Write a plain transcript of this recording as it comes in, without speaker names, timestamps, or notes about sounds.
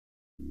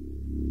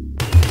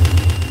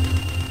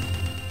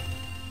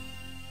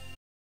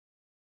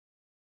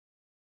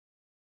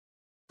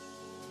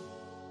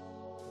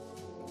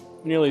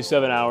nearly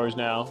 7 hours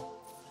now.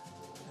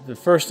 The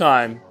first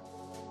time,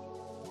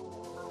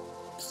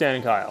 Stan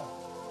and Kyle.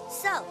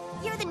 So,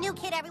 you're the new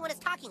kid everyone is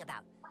talking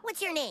about.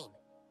 What's your name?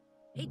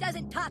 He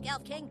doesn't talk,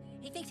 Elf King.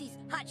 He thinks he's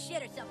hot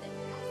shit or something.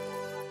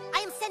 I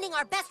am sending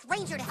our best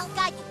ranger to help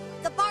guide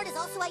you. The bard is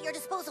also at your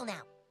disposal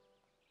now.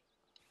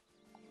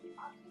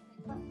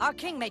 Our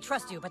king may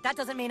trust you, but that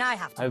doesn't mean I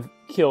have to. I've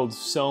killed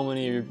so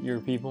many of your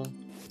people.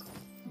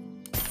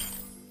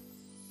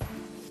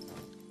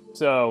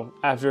 So,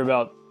 after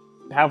about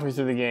halfway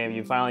through the game,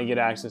 you finally get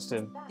access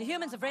to... The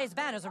humans have raised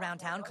banners around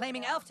town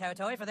claiming elf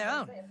territory for their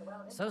own.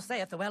 So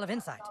saith the Well of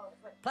Insight.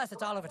 Plus,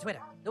 it's all over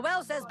Twitter. The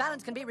Well says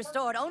balance can be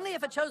restored only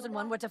if a chosen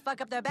one were to fuck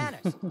up their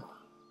banners.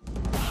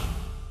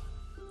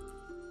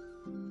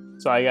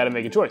 So I gotta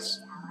make a choice.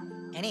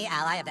 Any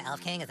ally of the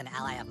Elf King is an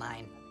ally of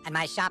mine, and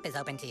my shop is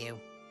open to you.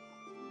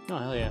 Oh,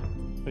 hell yeah.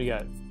 What do you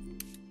got?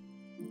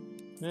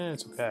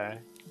 It's okay.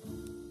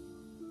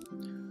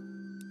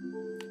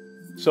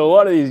 So a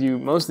lot of these,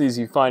 most of these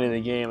you find in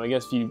the game. I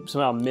guess if you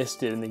somehow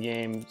missed it in the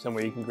game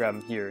somewhere, you can grab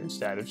them here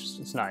instead.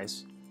 It's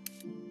nice.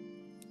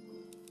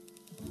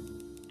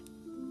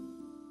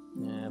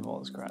 Yeah, all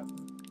this crap.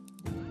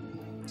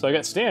 So I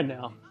got Stan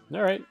now.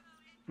 All right.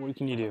 What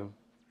can you do?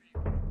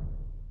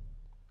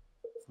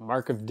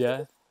 Mark of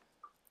Death.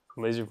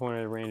 Laser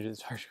pointer ranges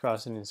target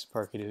crossing and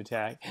sparky to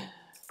attack.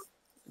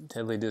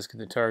 Deadly disc at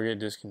the target.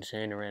 Disc can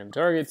chain to random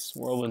targets.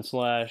 Whirlwind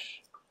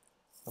slash.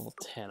 Level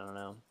 10. I don't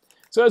know.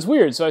 So that's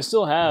weird. So I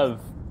still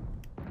have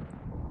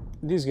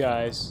these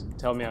guys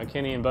to help me out.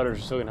 Kenny and Butters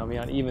are still gonna help me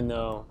out, even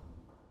though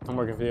I'm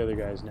working for the other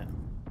guys now.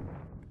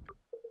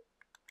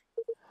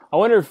 I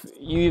wonder if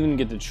you even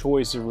get the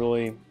choice of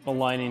really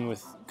aligning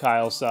with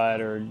Kyle's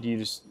side, or do you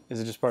just is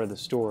it just part of the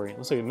story? It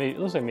looks like it made it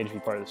to be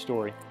part of the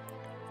story.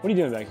 What are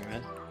you doing back here,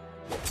 man?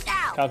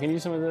 Ow! Kyle, can you do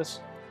some of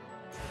this?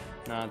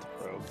 Not the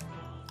probe.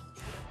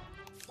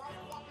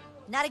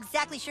 Not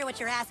exactly sure what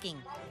you're asking.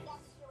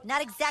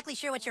 Not exactly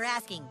sure what you're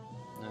asking.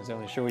 Not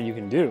exactly sure what you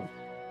can do.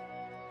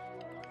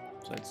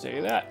 So I'd say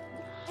that.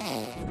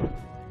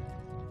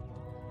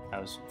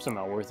 That was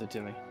somehow worth it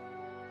to me.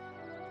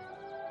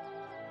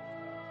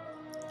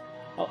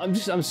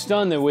 I'm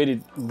stunned they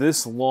waited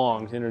this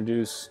long to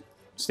introduce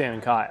Stan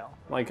and Kyle.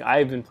 Like,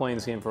 I've been playing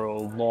this game for a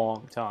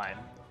long time,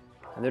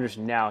 and they're just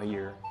now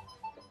here.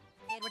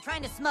 We're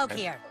trying to smoke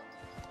here.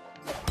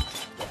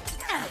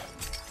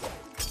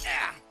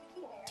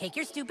 Take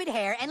your stupid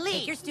hair and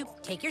leave.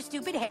 Take your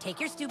stupid hair.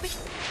 Take your stupid.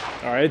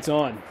 All right, it's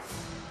on.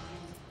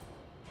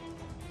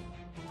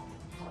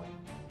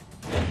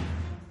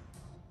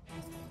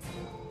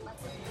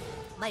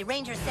 My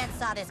ranger sense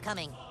saw this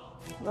coming.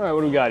 All right, what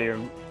do we got here?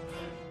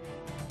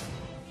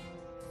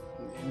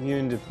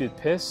 Immune to get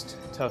pissed,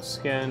 tough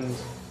skinned.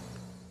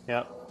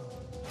 Yep.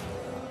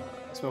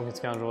 Smoking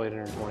scoundrel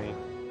 820.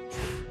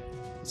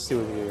 Let's see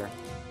what we do here.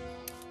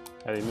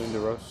 Are they immune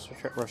to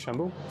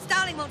Rochambeau?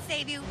 Stalling won't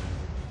save you.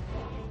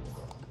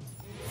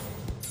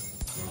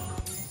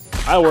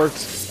 That worked. It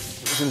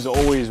seems to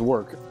always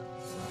work.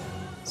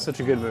 Such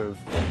a good move.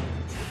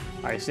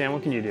 Alright, Stan,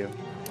 what can you do?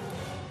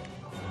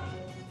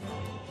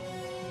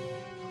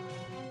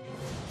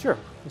 Sure,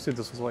 let's see what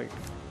this was like.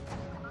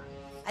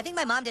 I think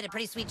my mom did a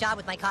pretty sweet job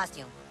with my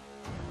costume.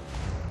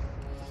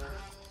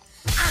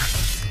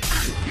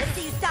 Let's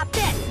see you stop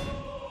this!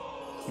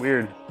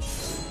 Weird.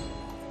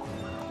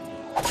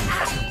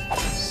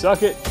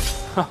 Suck it!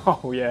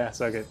 Oh yeah,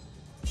 suck it.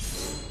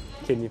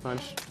 Kidney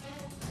punch.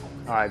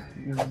 Alright,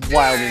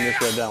 wildly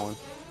misread that one.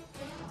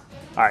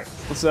 Alright,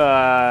 let's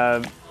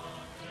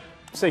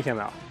take him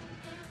out.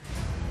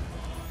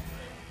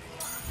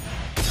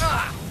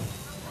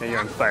 Yeah, you're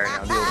on fire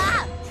now, deal with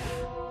it.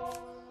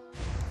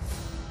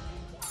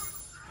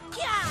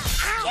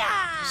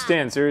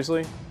 Stan,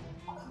 seriously?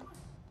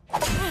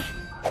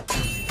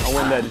 I'll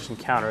win that just in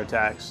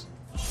counterattacks.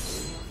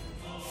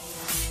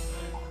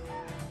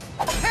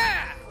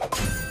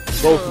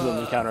 Both of them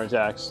in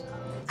counterattacks.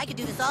 I could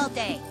do this all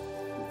day.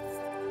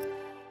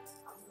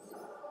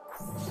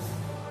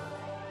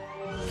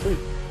 Sweet.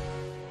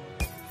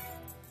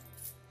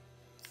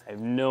 I have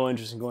no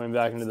interest in going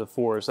back into the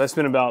forest. I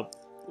spent about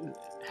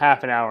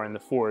half an hour in the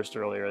forest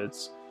earlier.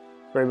 It's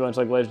very much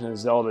like Legend of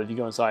Zelda. If you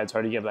go inside, it's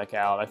hard to get back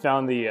out. I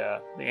found the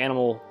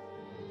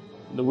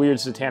weird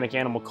satanic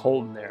animal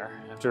cult in there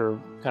after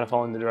kind of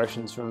following the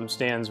directions from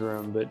Stan's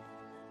room, but it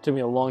took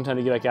me a long time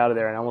to get back out of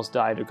there, and I almost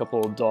died to a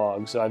couple of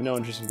dogs, so I have no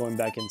interest in going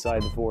back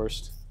inside the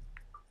forest.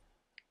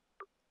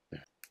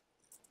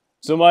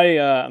 So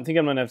I think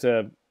I'm gonna have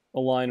to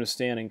align with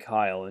Stan and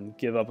Kyle and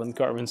give up on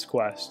Cartman's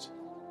quest.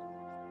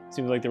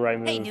 Seems like the right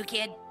move. Hey, new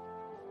kid.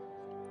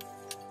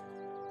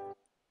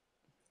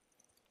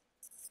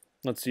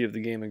 Let's see if the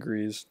game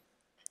agrees.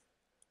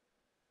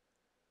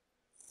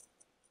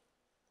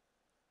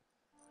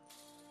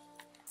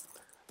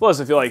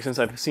 Plus, I feel like since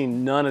I've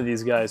seen none of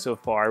these guys so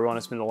far, I want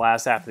to spend the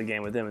last half of the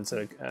game with them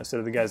instead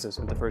of the guys I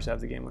spent the first half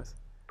of the game with.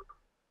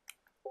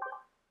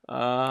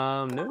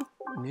 Nope.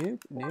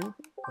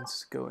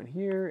 Let's go in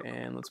here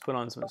and let's put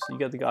on some. So you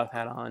got the goth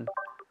hat on.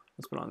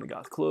 Let's put on the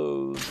goth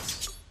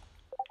clothes.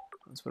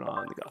 Let's put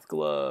on the goth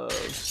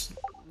gloves.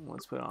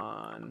 Let's put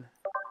on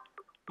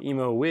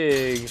emo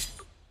wig.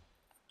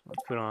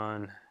 Let's put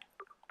on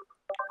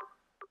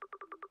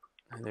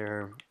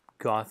their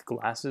goth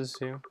glasses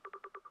too.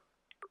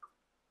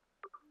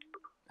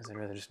 Because I'd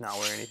rather just not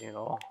wear anything at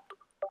all.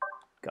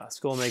 Goth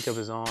skull makeup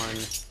is on.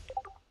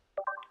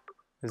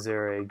 Is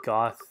there a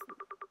goth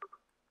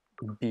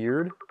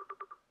beard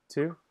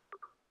too?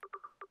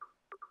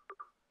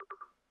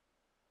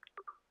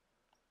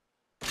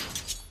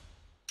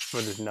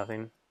 But there's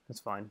nothing.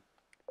 That's fine.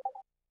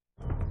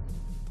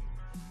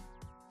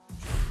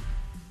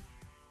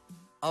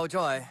 Oh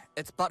joy,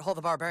 it's Butthole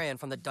the Barbarian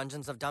from the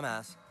Dungeons of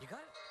Dumbass. You got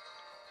it?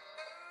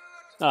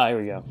 Ah,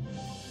 here we go.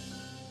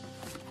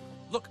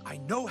 Look, I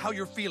know how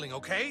you're feeling,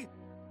 okay?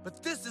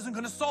 But this isn't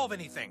gonna solve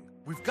anything.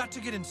 We've got to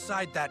get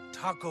inside that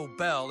Taco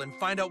Bell and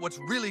find out what's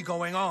really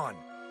going on.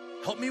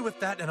 Help me with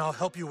that and I'll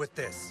help you with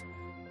this.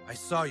 I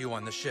saw you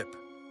on the ship.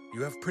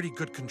 You have pretty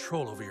good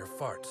control over your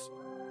farts.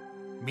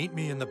 Meet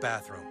me in the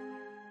bathroom.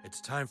 It's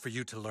time for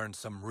you to learn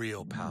some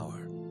real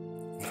power.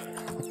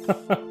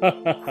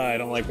 I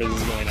don't like where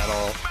this is going at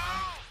all.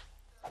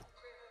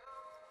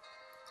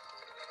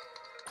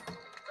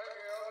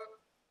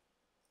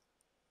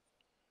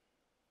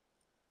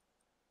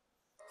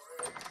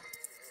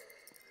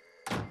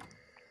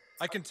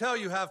 I can tell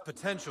you have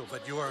potential,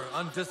 but you are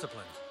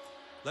undisciplined.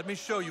 Let me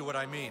show you what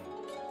I mean.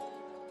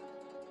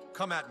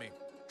 Come at me.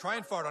 Try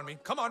and fart on me.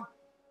 Come on.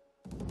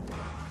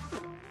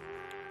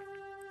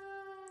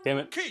 Damn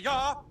it.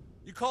 Kia!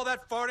 You call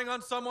that farting on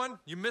someone?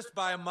 You missed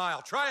by a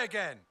mile. Try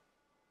again.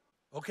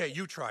 Okay,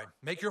 you try.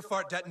 Make your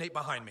fart detonate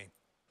behind me.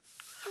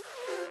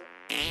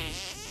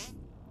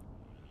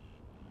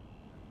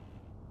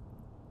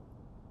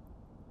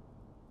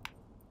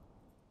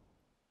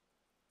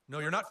 No,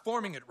 you're not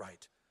forming it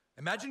right.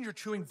 Imagine you're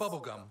chewing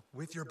bubblegum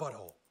with your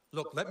butthole.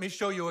 Look, let me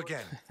show you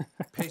again.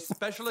 Pay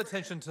special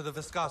attention to the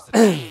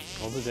viscosity.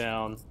 Hold it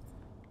down.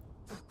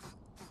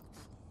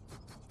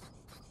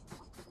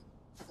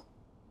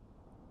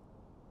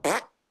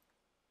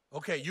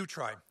 Okay, you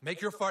try.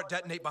 Make your fart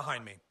detonate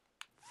behind me.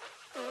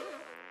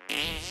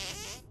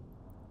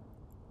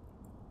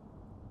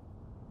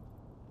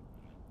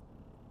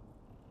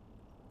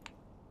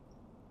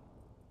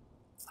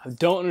 I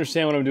don't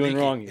understand what I'm doing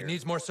wrong here. It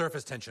needs more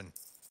surface tension.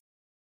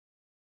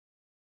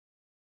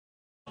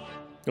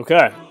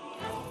 Okay,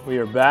 we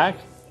are back.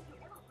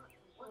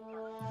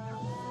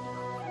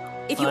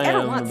 If you I ever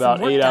am want about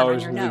some work 8 done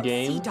hours on your into the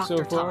nose, see game Dr.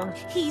 so far.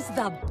 Tom. He's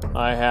the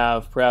I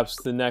have perhaps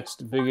the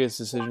next biggest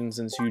decision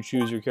since you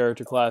choose your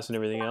character class and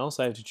everything else.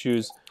 I have to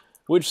choose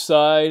which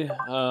side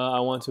I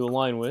want to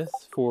align with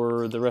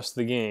for the rest of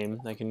the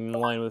game. I can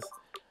align with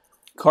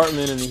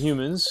Cartman and the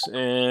humans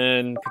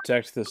and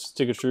protect the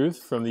Stick of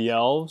Truth from the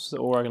elves,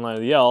 or I can align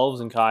with the elves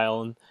and Kyle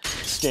and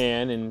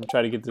Stan and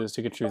try to get the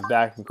Stick of Truth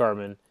back from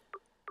Cartman.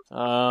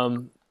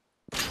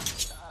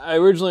 I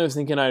originally was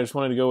thinking I just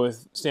wanted to go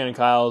with Stan and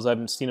Kyle's. I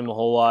haven't seen them a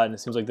whole lot, and it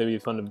seems like they'd be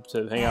fun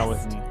to hang out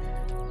with and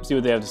see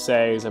what they have to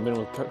say, because I've been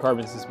with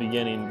Cartman since the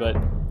beginning. But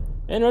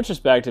in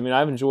retrospect, I mean,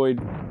 I've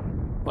enjoyed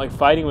like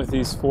fighting with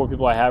these 4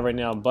 people I have right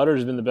now.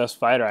 Butter's been the best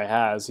fighter I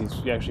have. He's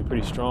actually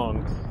pretty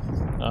strong.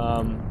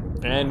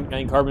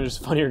 And Cartman's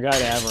just a funnier guy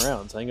to have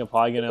around. So I think I'm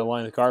probably going to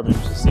align with Cartman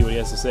just to see what he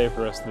has to say for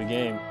the rest of the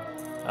game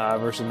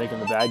versus making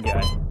the bad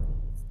guy.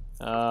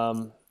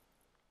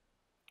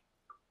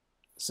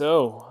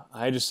 So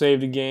I just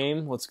saved a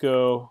game. Let's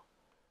go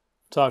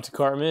talk to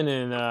Cartman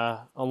and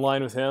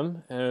align with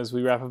him as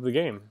we wrap up the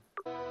game.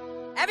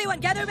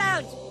 Everyone gather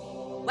round!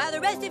 While the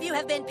rest of you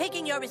have been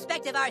picking your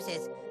respective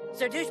arses,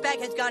 Sir Douchebag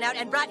has gone out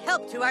and brought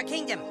help to our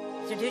kingdom.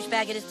 Sir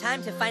Douchebag, it is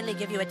time to finally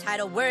give you a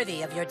title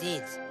worthy of your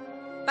deeds.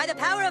 By the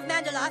power of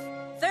Mandaloth,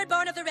 third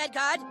born of the Red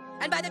Guard,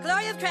 and by the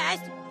glory of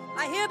Christ,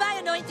 I hereby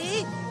anoint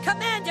thee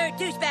Commander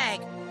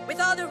Douchebag, with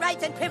all the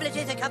rights and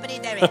privileges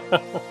accompanied therein.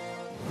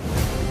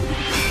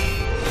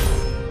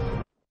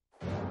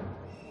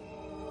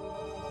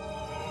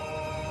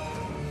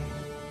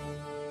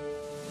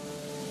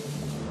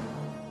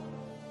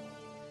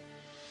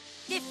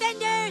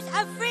 Defenders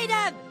of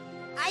freedom!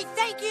 I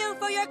thank you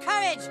for your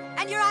courage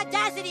and your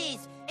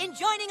audacities in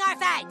joining our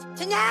fight.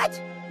 Tonight,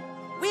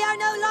 we are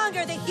no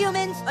longer the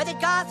humans or the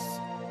goths.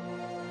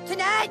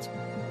 Tonight,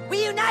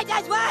 we unite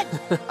as one!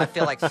 I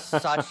feel like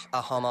such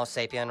a homo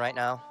sapien right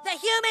now. The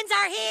humans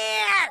are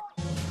here!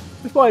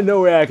 There's probably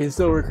no way I can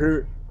still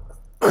recruit.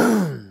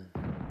 Yeah,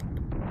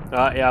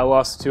 I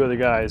lost 2 other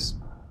guys.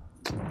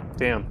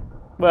 Damn.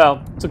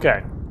 Well, it's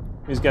okay.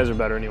 These guys are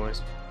better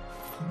anyways.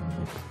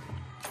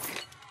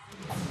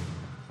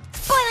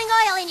 Boiling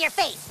oil in your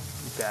face!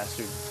 You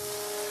bastard.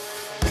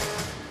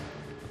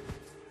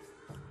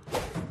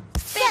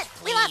 Shit!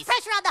 We lost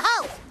pressure on the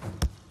hose!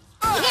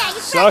 Yeah, you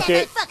Suck grab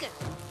that it. motherfucker!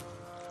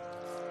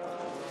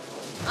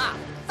 Ah,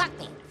 fuck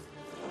me.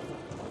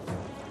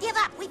 Give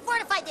up! We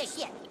fortified this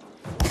shit!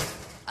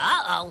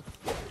 Uh-oh.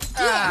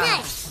 Yeah,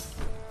 nice!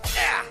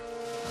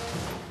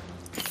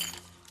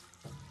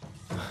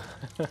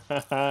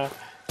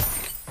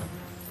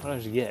 What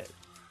did you get?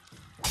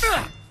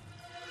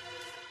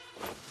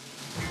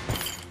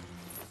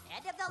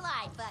 End of the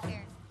line.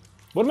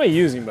 What am I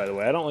using, by the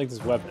way? I don't like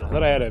this weapon. I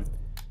thought I had a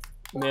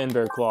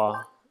man-bear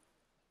claw.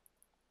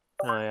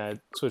 Oh, yeah,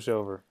 switch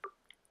over.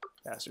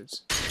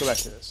 Bastards. Go back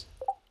to this.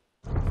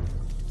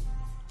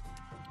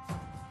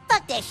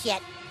 Fuck this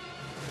shit.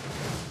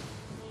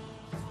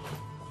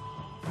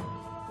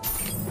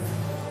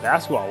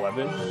 Basketball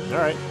weapon.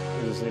 Alright.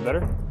 Is this any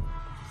better?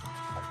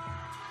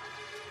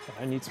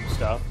 I need some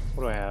stuff.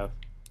 What do I have?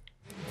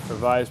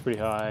 Revive's pretty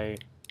high.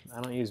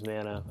 I don't use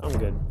mana. I'm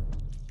good.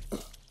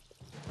 Like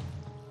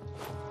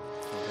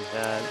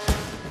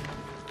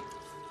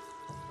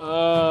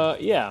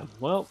that. Yeah.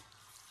 Well,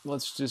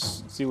 let's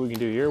just see what we can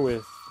do here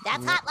with...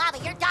 That's hot lava.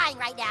 You're dying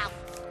right now.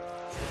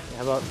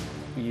 How about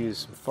we use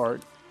some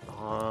fart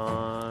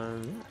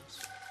on...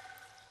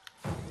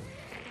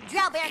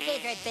 Drow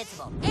barricades are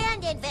invincible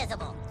and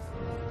invisible.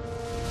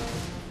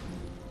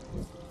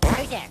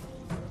 Right there.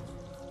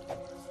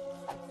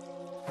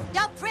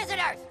 No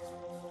prisoners!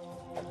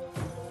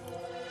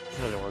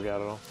 That didn't work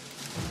out at all.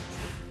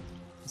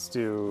 Let's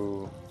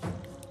do...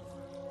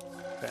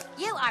 that.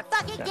 You are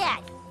fucking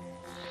dead.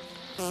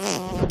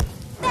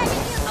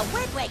 Imagine you, a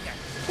wind waker.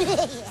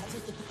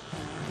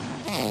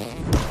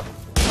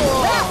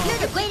 Well, you're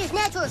the greatest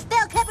natural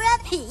spell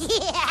cover-up.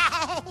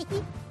 Yeah.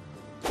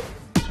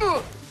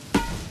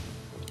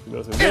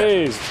 Both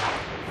amazed.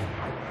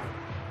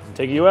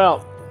 Take you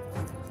out.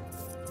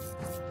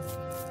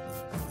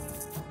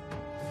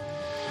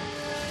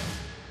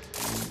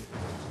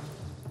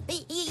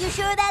 You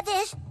sure about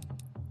this?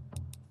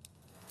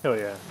 Hell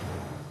yeah.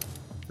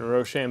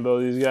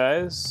 Rochambeau these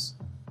guys.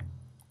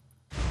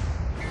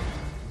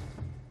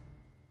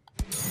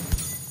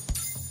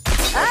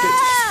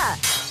 Ah!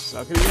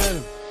 Suck it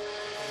again.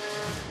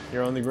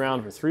 You're on the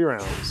ground for 3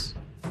 rounds.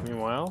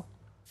 Meanwhile,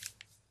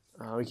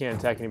 we can't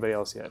attack anybody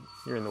else yet.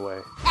 You're in the way.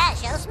 I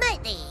shall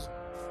smite thee.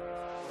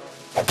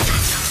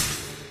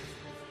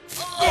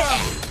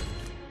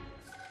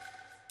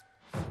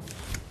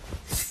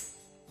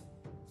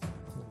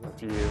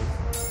 After you.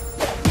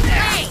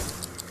 Hey!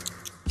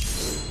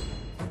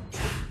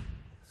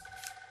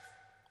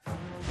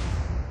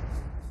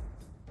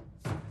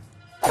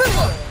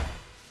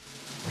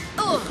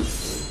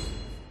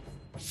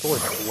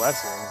 Sword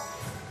blessing.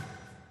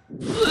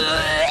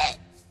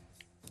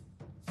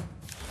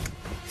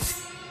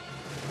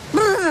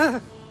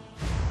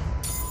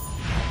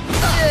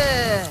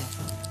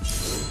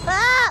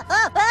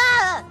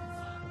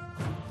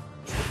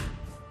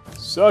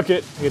 Suck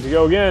it. You get to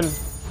go again.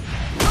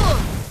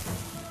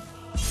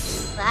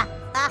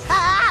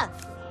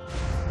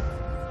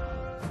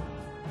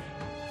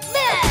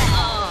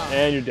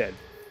 And you're dead.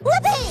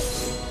 Whoopee!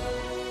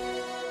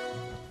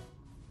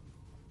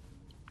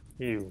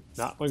 You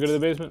not want to go to the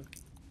basement?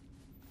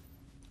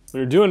 We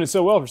were doing it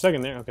so well for a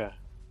second there. Okay.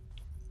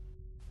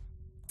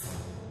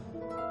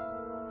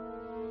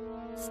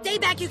 Stay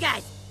back, you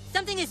guys!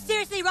 Something is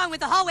seriously wrong with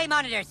the hallway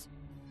monitors.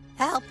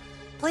 Help,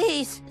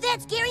 please.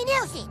 That's Gary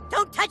Nelson.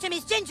 Don't touch him,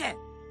 he's Ginger.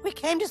 We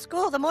came to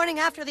school the morning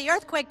after the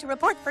earthquake to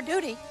report for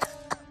duty.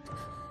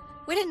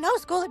 We didn't know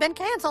school had been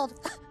canceled.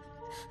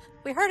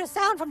 We heard a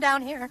sound from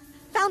down here.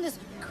 Found this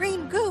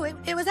green goo.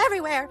 It was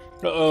everywhere.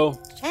 Uh-oh.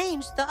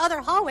 Changed the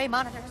other hallway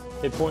monitors.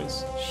 Hit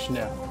points.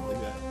 Snap.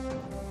 Like that.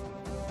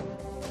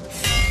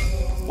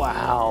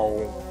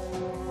 Wow.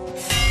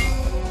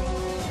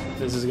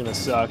 This is gonna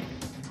suck.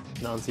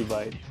 Nancy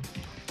bite.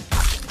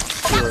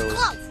 That was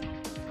close.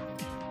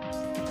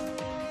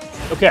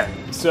 Okay,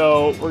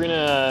 so we're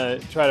gonna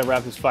try to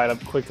wrap this fight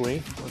up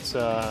quickly. Let's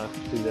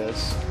do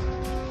this.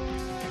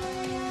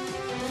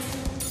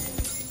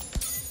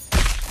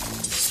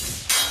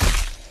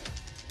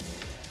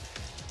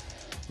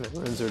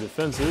 Ruins their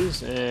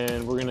defenses,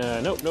 and we're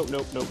gonna nope.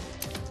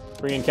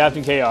 Bring in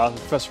Captain Chaos,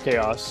 Professor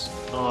Chaos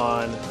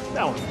on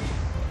that one.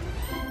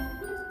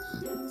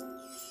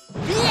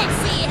 Let's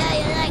see how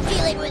you like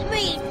dealing with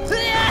me.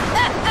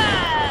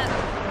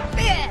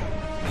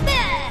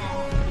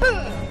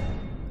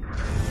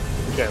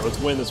 Okay, let's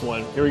win this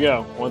one. Here we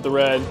go. Want the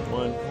red.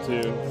 1,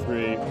 2,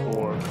 3,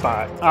 4,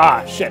 5.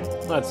 Ah, shit.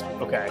 That's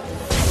okay.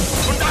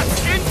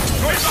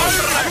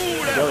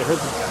 Really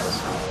hurt these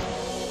guys.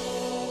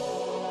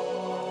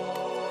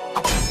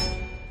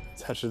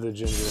 Touch of the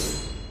ginger.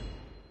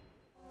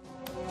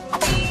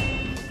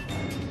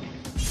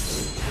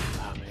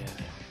 Oh man.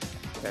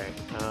 Okay.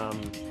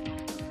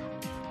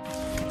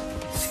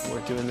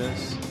 We're doing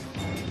this.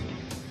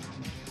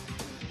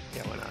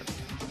 Yeah, why not?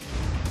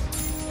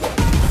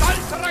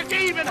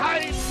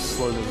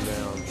 Slow them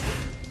down.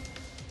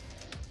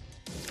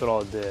 That's what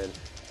all it did.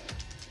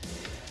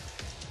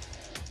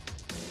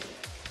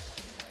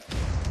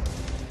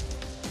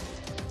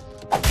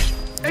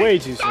 Way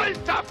too soon.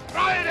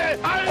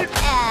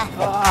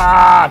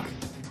 Ah!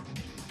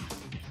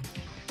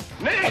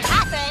 It's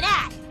hot for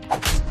that.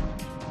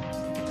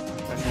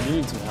 Actually, you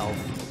need some help.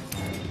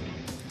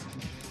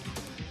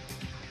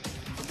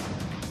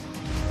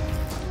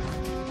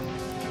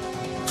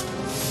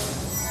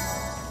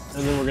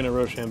 And then we're gonna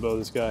Rochambeau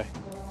this guy.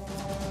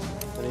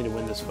 I need to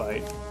win this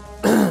fight.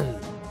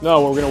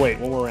 No, we're gonna wait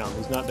one more round.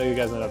 The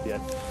guy's not up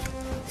yet.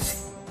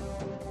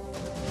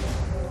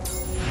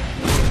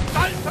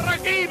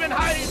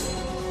 Einheit!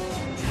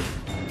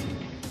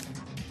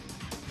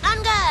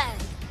 On guard!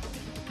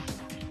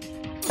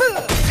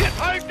 Wir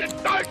halten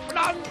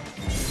Deutschland!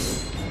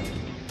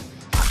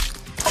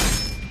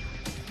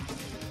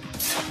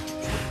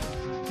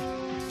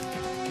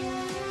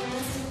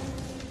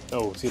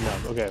 Oh, see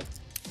now. Okay.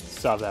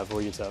 Stop that before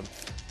he gets up.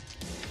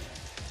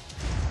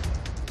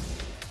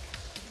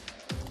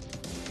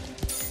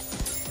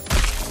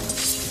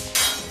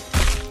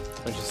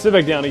 I should sit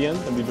back down again.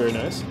 That'd be very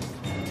nice.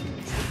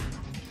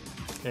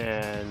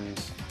 And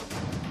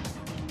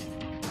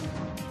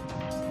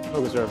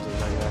focus our everything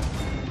like that.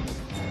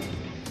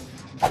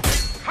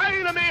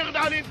 Keiner mehr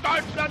dann in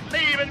Deutschland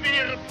leben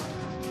wird!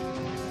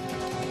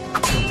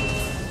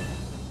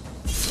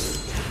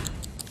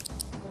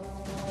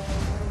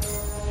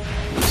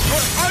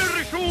 Für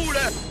eure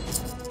Schule!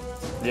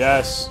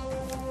 Yes.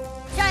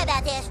 Sorry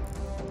about this.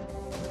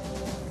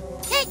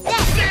 Take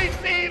that!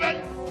 Nicht nehmen!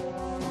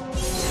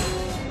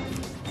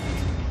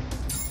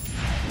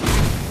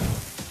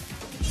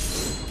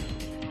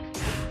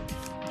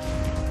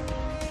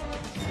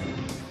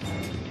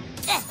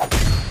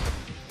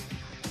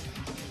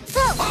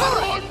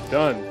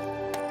 Done.